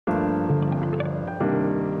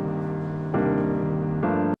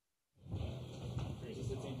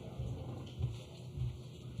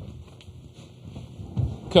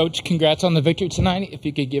Coach, congrats on the victory tonight. If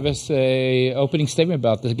you could give us a opening statement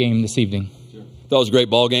about the game this evening. Sure. That was a great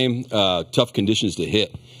ball game. Tough conditions to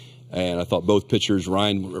hit. And I thought both pitchers,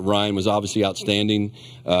 Ryan was obviously outstanding.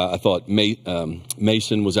 I thought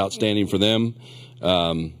Mason was outstanding for them.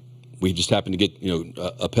 We just happened to get,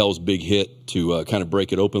 Appel's big hit to kind of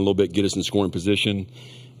break it open a little bit, get us in scoring position.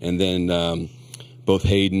 And then both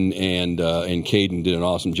Hayden and Caden did an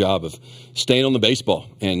awesome job of staying on the baseball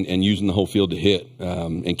and using the whole field to hit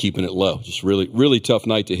and keeping it low. Just really, really tough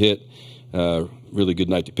night to hit. Really good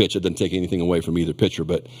night to pitch. It doesn't take anything away from either pitcher,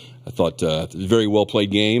 but I thought it was a very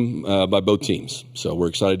well-played game by both teams. So we're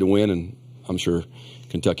excited to win, and I'm sure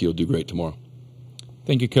Kentucky will do great tomorrow.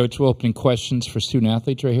 Thank you, Coach. We'll open questions for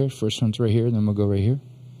student-athletes right here. First one's right here, then we'll go right here.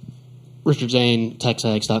 Richard Zane,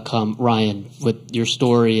 TexAgs.com. Ryan, with your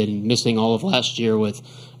story and missing all of last year with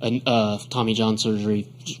Tommy John surgery,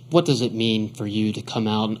 what does it mean for you to come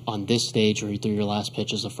out on this stage or through your last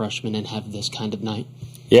pitch as a freshman and have this kind of night?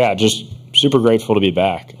 Yeah, just super grateful to be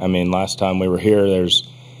back. I mean, last time we were here, there's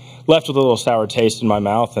left with a little sour taste in my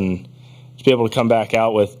mouth, and to be able to come back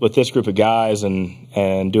out with this group of guys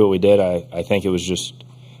and do what we did, I think it was just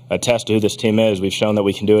a test to who this team is. We've shown that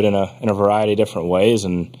we can do it in a variety of different ways,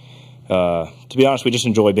 and to be honest, we just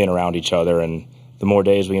enjoy being around each other, and the more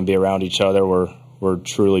days we can be around each other, we're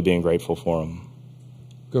truly being grateful for them.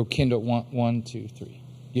 Go, Kendall. One, two, three.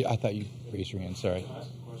 I thought you raised your hand. Sorry.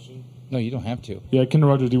 No, you don't have to. Yeah, Kendall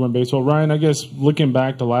Rogers, D1 Baseball. Ryan, I guess looking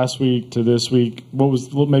back to last week to this week, what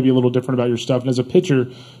was maybe a little different about your stuff? And as a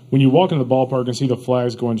pitcher, when you walk into the ballpark and see the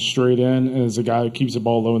flags going straight in, and as a guy who keeps the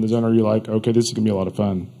ball low in the zone, are you like, okay, this is going to be a lot of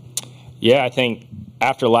fun? Yeah, I think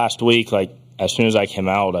after last week, like as soon as I came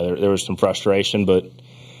out, there was some frustration. But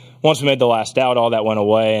once we made the last out, all that went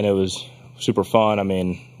away, and it was super fun. I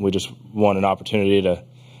mean, we just won an opportunity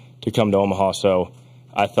to come to Omaha, so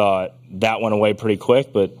I thought that went away pretty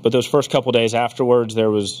quick, but those first couple days afterwards, there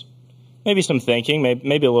was maybe some thinking,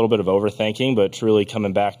 maybe a little bit of overthinking, but truly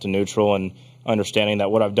coming back to neutral and understanding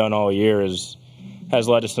that what I've done all year has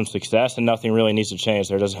led to some success, and nothing really needs to change.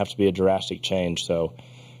 There doesn't have to be a drastic change. So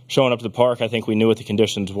showing up to the park, I think we knew what the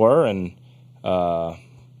conditions were, and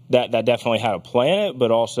that definitely had a play in it,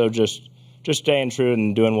 but also just staying true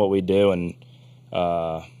and doing what we do and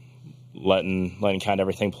letting kind of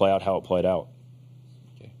everything play out how it played out.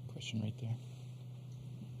 Right there.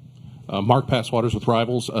 Mark Passwaters with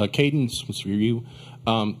Rivals. Caden, this one's for you.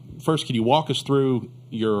 First, can you walk us through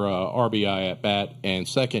your RBI at bat? And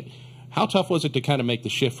second, how tough was it to kind of make the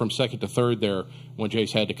shift from second to third there when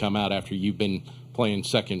Jace had to come out after you've been playing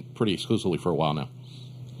second pretty exclusively for a while now?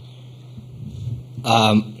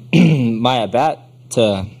 My at bat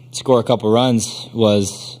to score a couple runs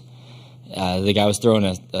was the guy was throwing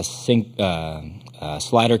a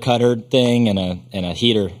slider cutter thing and a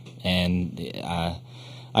heater. And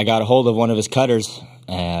I got a hold of one of his cutters.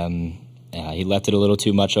 He left it a little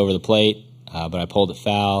too much over the plate, but I pulled it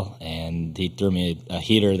foul, and he threw me a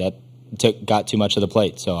heater that got too much of the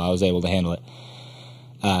plate, so I was able to handle it.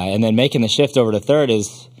 And then making the shift over to third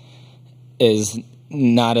is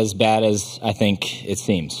not as bad as I think it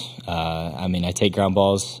seems. I mean, I take ground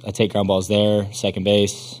balls there, second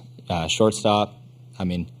base, shortstop. I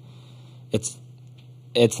mean,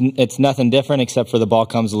 it's nothing different except for the ball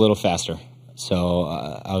comes a little faster. So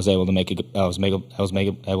I was able to make able to make a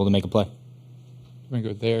play. We're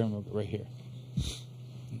gonna go there and we'll go right here.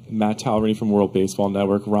 Matt Tallery from World Baseball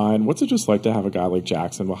Network. Ryan, what's it just like to have a guy like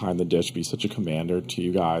Jackson behind the dish be such a commander to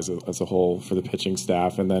you guys as a whole for the pitching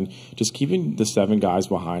staff, and then just keeping the 7 guys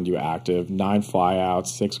behind you active, 9 flyouts,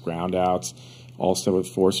 6 groundouts, also with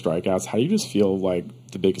 4 strikeouts? How do you just feel like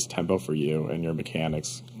the biggest tempo for you and your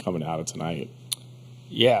mechanics coming out of tonight?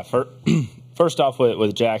 Yeah, first off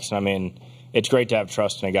with Jackson, I mean, it's great to have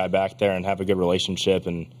trust in a guy back there and have a good relationship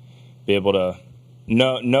and be able to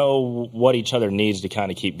know what each other needs to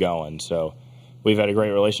kind of keep going. So we've had a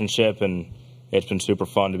great relationship, and it's been super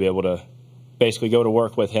fun to be able to basically go to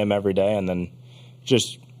work with him every day. And then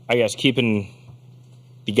just, I guess, keeping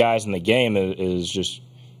the guys in the game is just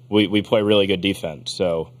we play really good defense.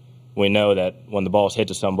 So we know that when the ball's hit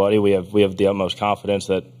to somebody, we have the utmost confidence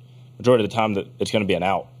that majority of the time that it's going to be an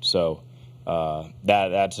out. So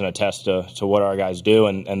that's an attest to what our guys do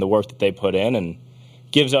and the work that they put in, and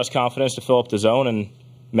gives us confidence to fill up the zone and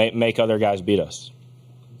make other guys beat us.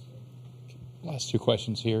 Last 2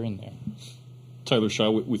 questions here and there. Tyler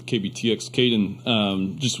Shaw with KBTX.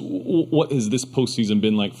 Caden, just what has this postseason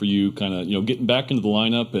been like for you, kind of getting back into the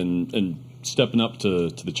lineup and stepping up to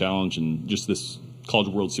the challenge, and just this College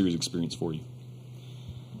World Series experience for you?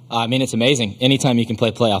 I mean, it's amazing. Anytime you can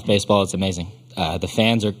play playoff baseball, it's amazing. The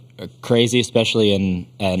fans are crazy, especially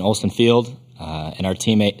in Olsen Field. and our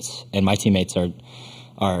teammates and my teammates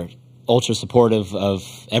are ultra supportive of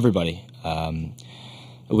everybody.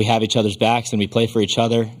 We have each other's backs and we play for each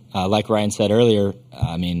other. Like Ryan said earlier,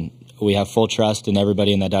 I mean, we have full trust in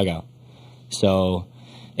everybody in that dugout. So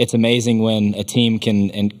it's amazing when a team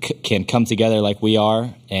can come together like we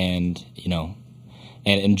are, and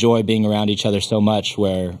and enjoy being around each other so much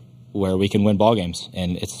where we can win ball games,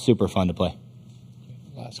 and it's super fun to play.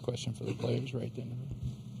 Last question for the players right there.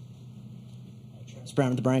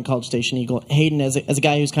 Brown with the Bryan College Station Eagle. Hayden, as a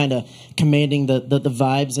guy who's kind of commanding the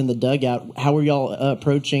vibes in the dugout, how were y'all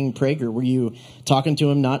approaching Prager? Were you talking to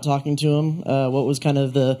him, not talking to him? What was kind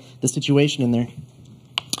of the situation in there?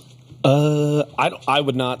 I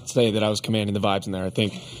would not say that I was commanding the vibes in there. I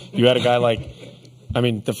think you had a guy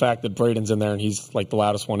the fact that Braden's in there and he's like the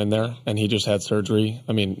loudest one in there, and he just had surgery.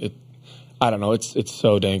 I mean, I don't know. It's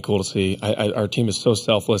so dang cool to see. Our team is so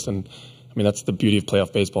selfless, and I mean, that's the beauty of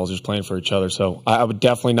playoff baseball, is just playing for each other. So I would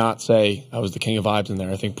definitely not say I was the king of vibes in there.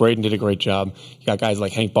 I think Braden did a great job. You got guys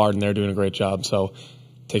like Hank Barden there doing a great job. So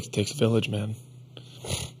it takes a village, man.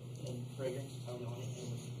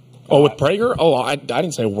 Oh, with Prager? Oh, I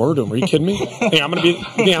didn't say a word to him. Are you kidding me? I'm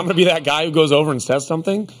gonna be that guy who goes over and says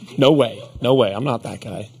something? No way. No way. I'm not that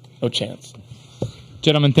guy. No chance.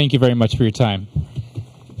 Gentlemen, thank you very much for your time.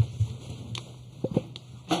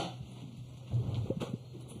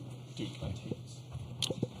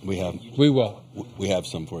 We have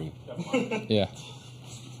some for you. Yeah.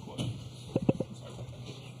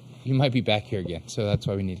 You might be back here again, so that's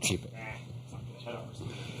why we need to keep it.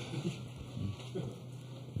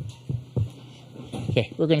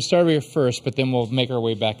 Okay, we're going to start over here first, but then we'll make our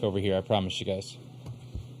way back over here, I promise you guys.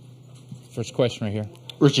 First question right here.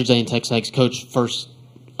 Richard Zane, Texas. Coach, first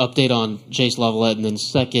update on Jace Lavalette, and then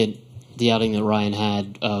second, the outing that Ryan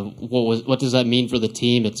had. What does that mean for the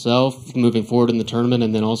team itself moving forward in the tournament,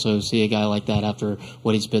 and then also see a guy like that after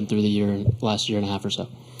what he's been through the last year and a half or so?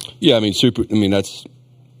 Yeah, I mean, that's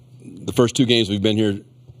the first two games we've been here.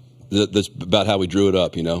 That's about how we drew it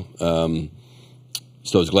up,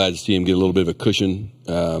 So I was glad to see him get a little bit of a cushion.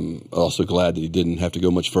 Also glad that he didn't have to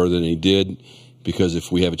go much further than he did, because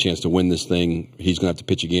if we have a chance to win this thing, he's going to have to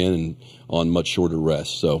pitch again and on much shorter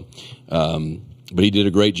rest. So, but he did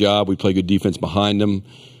a great job. We play good defense behind him.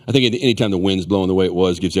 I think any time the wind's blowing the way it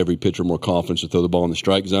was gives every pitcher more confidence to throw the ball in the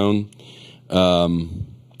strike zone.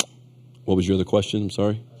 What was your other question? I'm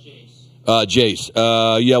sorry. Jace.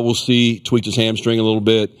 Yeah, we'll see. Tweaked his hamstring a little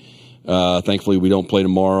bit. Thankfully, we don't play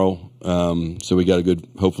tomorrow. So we got a good,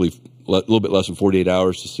 hopefully, a little bit less than 48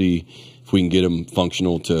 hours to see if we can get him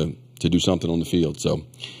functional to do something on the field. So,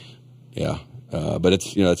 yeah. But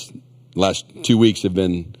it's last 2 weeks have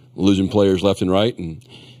been losing players left and right, and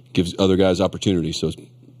gives other guys opportunities. So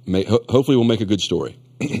hopefully we'll make a good story.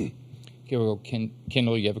 Okay, we'll go.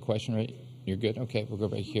 Kendall, you have a question, right? You're good? Okay, we'll go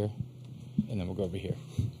right here, and then we'll go over here.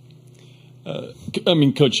 I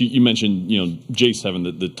mean, Coach, you mentioned, Jace having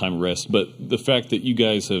the time of rest, but the fact that you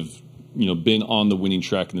guys have, been on the winning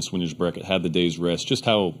track in this winner's bracket, had the day's rest, just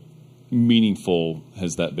how meaningful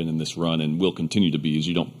has that been in this run, and will continue to be as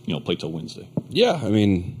you don't, play till Wednesday? Yeah, I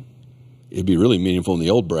mean, it'd be really meaningful in the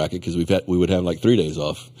old bracket because we would have like 3 days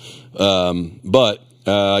off. But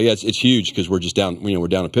it's huge because we're just down, we're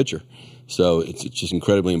down a pitcher. So it's just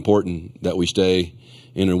incredibly important that we stay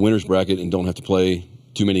in a winner's bracket and don't have to play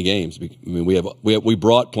too many games. I mean, we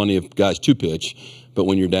brought plenty of guys to pitch, but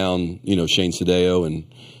when you're down, Shane Sadeo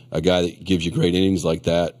and a guy that gives you great innings like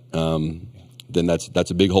that, then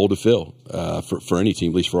that's a big hole to fill for any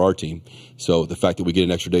team, at least for our team. So the fact that we get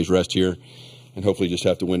an extra day's rest here, and hopefully just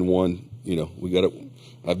have to win one,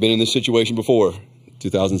 I've been in this situation before,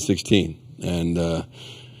 2016, and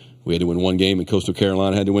we had to win one game, and Coastal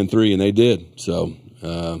Carolina had to win 3, and they did. So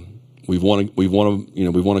we've won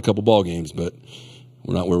a couple ball games, but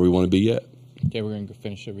we're not where we want to be yet. Okay, we're going to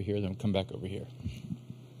finish over here, then we'll come back over here.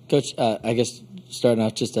 Coach, I guess starting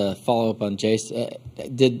off, just a follow-up on Jace.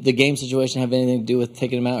 Did the game situation have anything to do with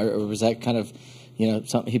taking him out, or was that kind of,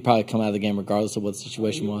 something he'd probably come out of the game regardless of what the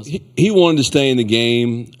situation was? He wanted to stay in the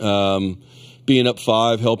game. Being up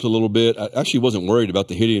 5 helped a little bit. I actually wasn't worried about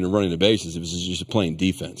the hitting and running the bases. It was just playing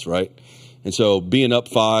defense, right? And so being up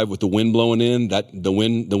 5 with the wind blowing in, the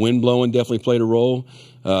wind blowing definitely played a role.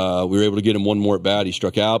 We were able to get him one more at bat. He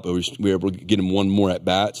struck out, but we were able to get him one more at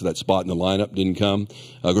bat, so that spot in the lineup didn't come.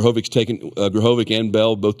 Grahovic and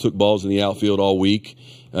Bell both took balls in the outfield all week,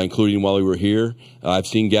 including while we were here. I've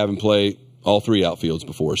seen Gavin play all 3 outfields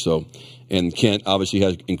before, and Kent obviously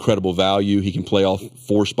has incredible value. He can play all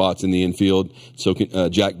 4 spots in the infield. So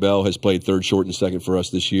Jack Bell has played third, short, and second for us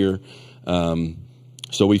this year.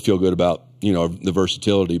 So we feel good about the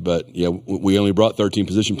versatility. But yeah, we only brought 13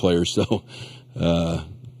 position players, so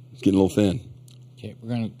it's getting a little thin. Okay, we're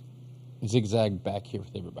gonna zigzag back here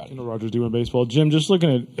with everybody. Roger's doing baseball. Jim, just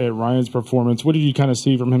looking at Ryan's performance, what did you kind of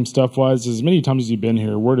see from him stuff-wise? As many times as you've been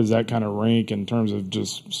here, where does that kind of rank in terms of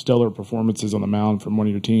just stellar performances on the mound from one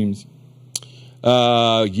of your teams?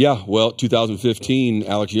 Yeah, well, 2015,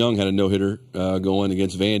 Alex Young had a no-hitter going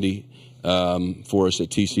against Vandy for us at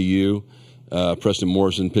TCU. Preston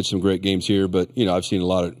Morrison pitched some great games here, but, I've seen a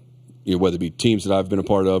lot of, whether it be teams that I've been a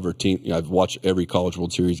part of or I've watched every College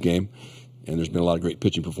World Series game. And there's been a lot of great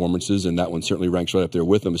pitching performances, and that one certainly ranks right up there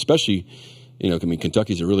with them, especially,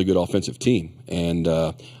 Kentucky's a really good offensive team. And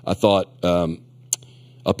I thought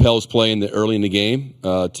Appel's play early in the game,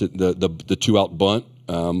 to the two-out bunt,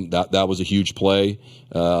 that was a huge play.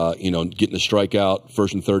 Getting the strikeout,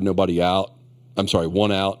 first and third, nobody out. I'm sorry,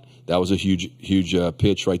 one out. That was a huge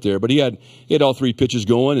pitch right there. But he had all three pitches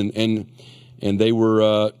going, and they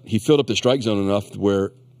were he filled up the strike zone enough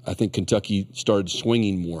where I think Kentucky started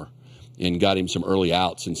swinging more and got him some early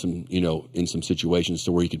outs in some situations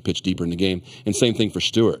to where he could pitch deeper in the game. And same thing for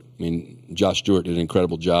Stewart. I mean, Josh Stewart did an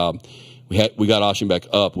incredible job. We got Oshimbeck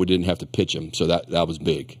up. We didn't have to pitch him, so that was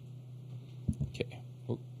big. Okay.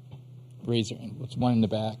 Razor, let's one in the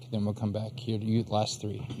back, then we'll come back here to you. Last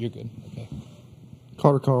three. You're good. Okay.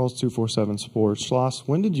 Carter Carls, 247 Sports. Schloss,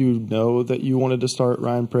 when did you know that you wanted to start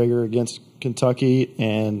Ryan Prager against Kentucky?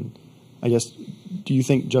 And I guess, do you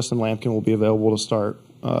think Justin Lampkin will be available to start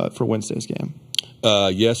for Wednesday's game?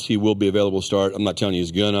 Yes, he will be available to start. I'm not telling you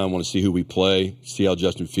he's gonna. I want to see who we play, see how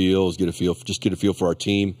Justin feels, get a feel for our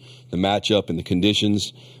team, the matchup, and the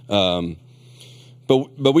conditions.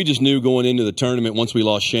 But we just knew going into the tournament, once we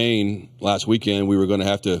lost Shane last weekend, we were going to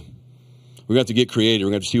have to get creative.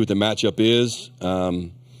 We're going to have to see what the matchup is,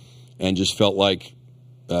 and just felt like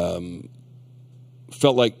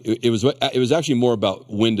it was actually more about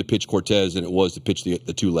when to pitch Cortez than it was to pitch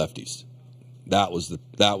the two lefties. That was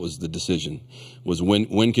the decision, was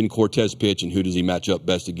when can Cortez pitch and who does he match up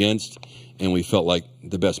best against, and we felt like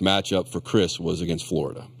the best matchup for Chris was against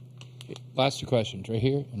Florida. Okay. Last two questions, right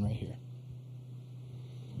here and right here.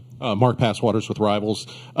 Mark Passwaters with Rivals.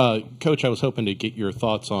 Coach, I was hoping to get your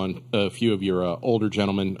thoughts on a few of your older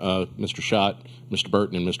gentlemen, Mr. Schott, Mr.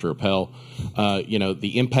 Burton, and Mr. Appel.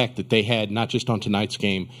 The impact that they had, not just on tonight's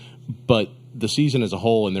game, but the season as a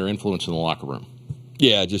whole and their influence in the locker room.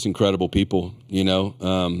 Yeah, just incredible people,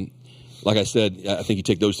 Like I said, I think you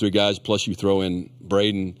take those three guys, plus you throw in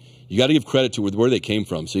Braden. You got to give credit to where they came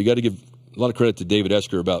from. So you got to give a lot of credit to David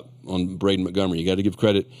Esker on Braden Montgomery. You got to give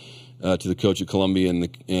credit to the coach at Columbia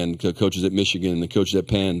and the coaches at Michigan and the coaches at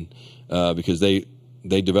Penn, because they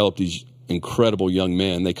developed these incredible young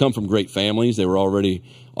men. They come from great families. They were already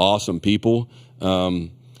awesome people.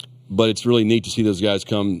 But it's really neat to see those guys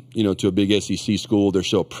come, to a big SEC school. They're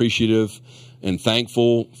so appreciative and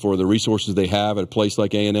thankful for the resources they have at a place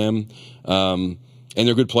like A&M. And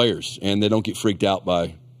they're good players, and they don't get freaked out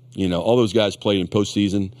by, all those guys played in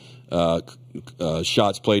postseason.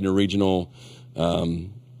 Shots played in a regional.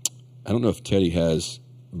 I don't know if Teddy has,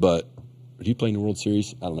 but did he play in the World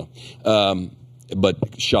Series? I don't know.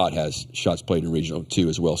 But Shots played in regional too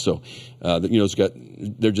as well. So,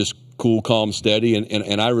 they're just cool, calm, steady,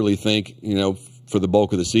 and I really think, for the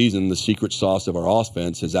bulk of the season, the secret sauce of our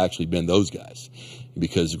offense has actually been those guys,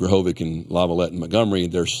 because Grahovic and Lavalette and Montgomery,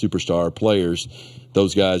 they're superstar players.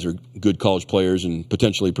 Those guys are good college players and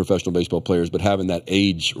potentially professional baseball players, but having that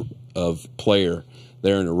age of player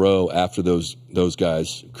there in a row after those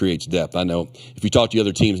guys creates depth. I know if you talk to the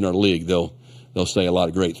other teams in our league, they'll say a lot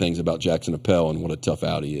of great things about Jackson Appel and what a tough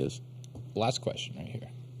out he is. Last question right here.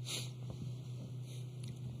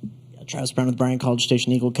 Travis Brown with Bryan College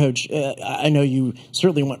Station Eagle. Coach, I know you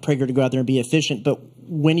certainly want Prager to go out there and be efficient, but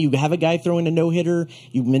when you have a guy throwing a no-hitter,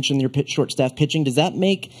 you mentioned your short staff pitching, does that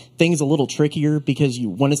make things a little trickier because you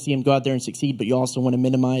want to see him go out there and succeed, but you also want to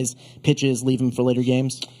minimize pitches, leave him for later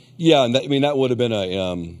games? Yeah, and that would have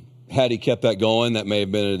been had he kept that going, that may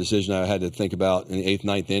have been a decision I had to think about in the 8th,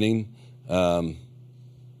 9th inning.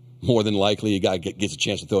 More than likely, a guy gets a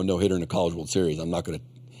chance to throw a no-hitter in the College World Series. I'm not going to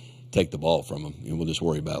take the ball from him, and we'll just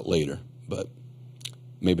worry about it later. But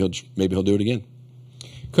maybe he'll do it again.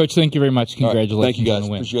 Coach, thank you very much. Congratulations. Right. Thank you, guys. On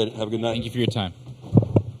the win. Appreciate it. Have a good night. Thank you for your time.